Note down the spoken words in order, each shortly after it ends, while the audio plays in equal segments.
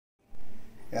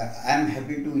I am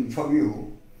happy to inform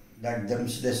you that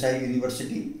Gtsd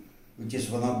University, which is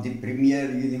one of the premier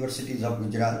universities of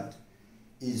Gujarat,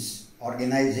 is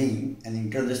organizing an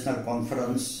international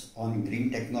conference on green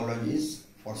technologies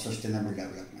for sustainable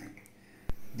development.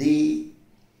 The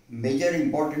major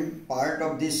important part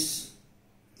of this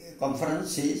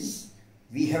conference is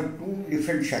we have two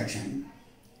different sections.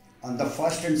 On the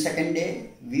first and second day,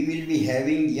 we will be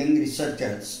having young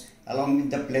researchers along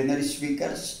with the plenary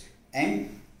speakers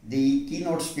and the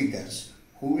keynote speakers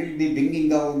who will be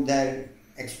bringing out their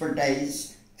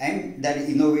expertise and their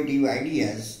innovative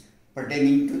ideas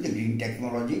pertaining to the green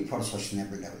technology for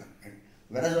sustainable development.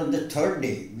 Whereas on the third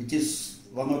day, which is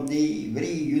one of the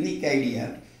very unique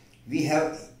idea, we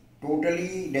have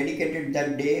totally dedicated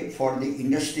that day for the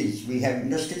industries. We have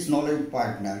industries knowledge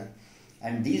partner,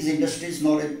 and these industries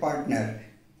knowledge partner,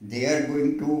 they are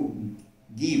going to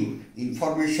give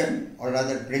information or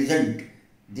rather present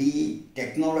the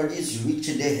technologies which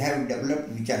they have developed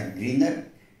which are greener,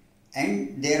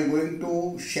 and they are going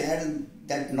to share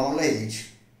that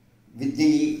knowledge with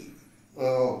the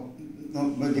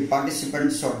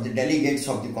participants or the delegates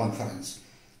of the conference.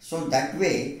 So that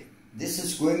way this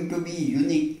is going to be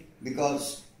unique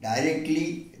because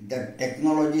directly the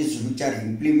technologies which are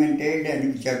implemented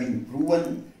and which have been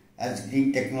proven as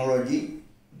green technology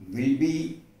will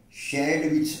be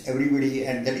shared with everybody,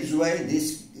 and that is why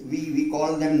this we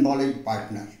call them knowledge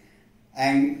partner.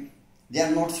 And they are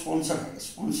not sponsors.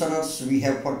 Sponsors, we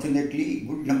have fortunately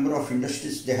good number of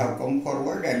industries, they have come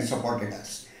forward and supported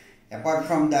us. Apart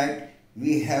from that,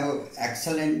 we have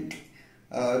excellent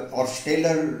or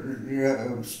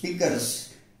stellar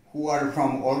speakers who are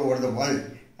from all over the world,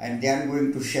 and they are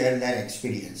going to share their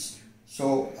experience.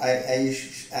 So I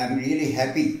am really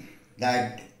happy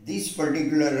that this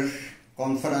particular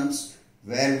conference,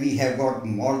 where we have got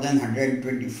more than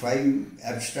 125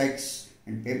 abstracts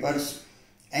and papers,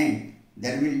 and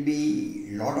there will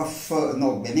be a lot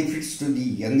of benefits to the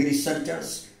young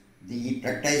researchers, the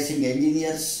practicing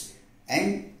engineers,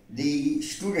 and the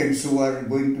students who are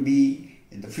going to be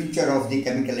in the future of the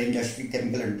chemical industry,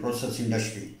 chemical and process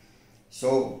industry.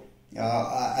 So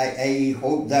I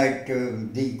hope that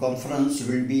the conference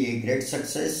will be a great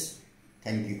success.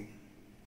 Thank you.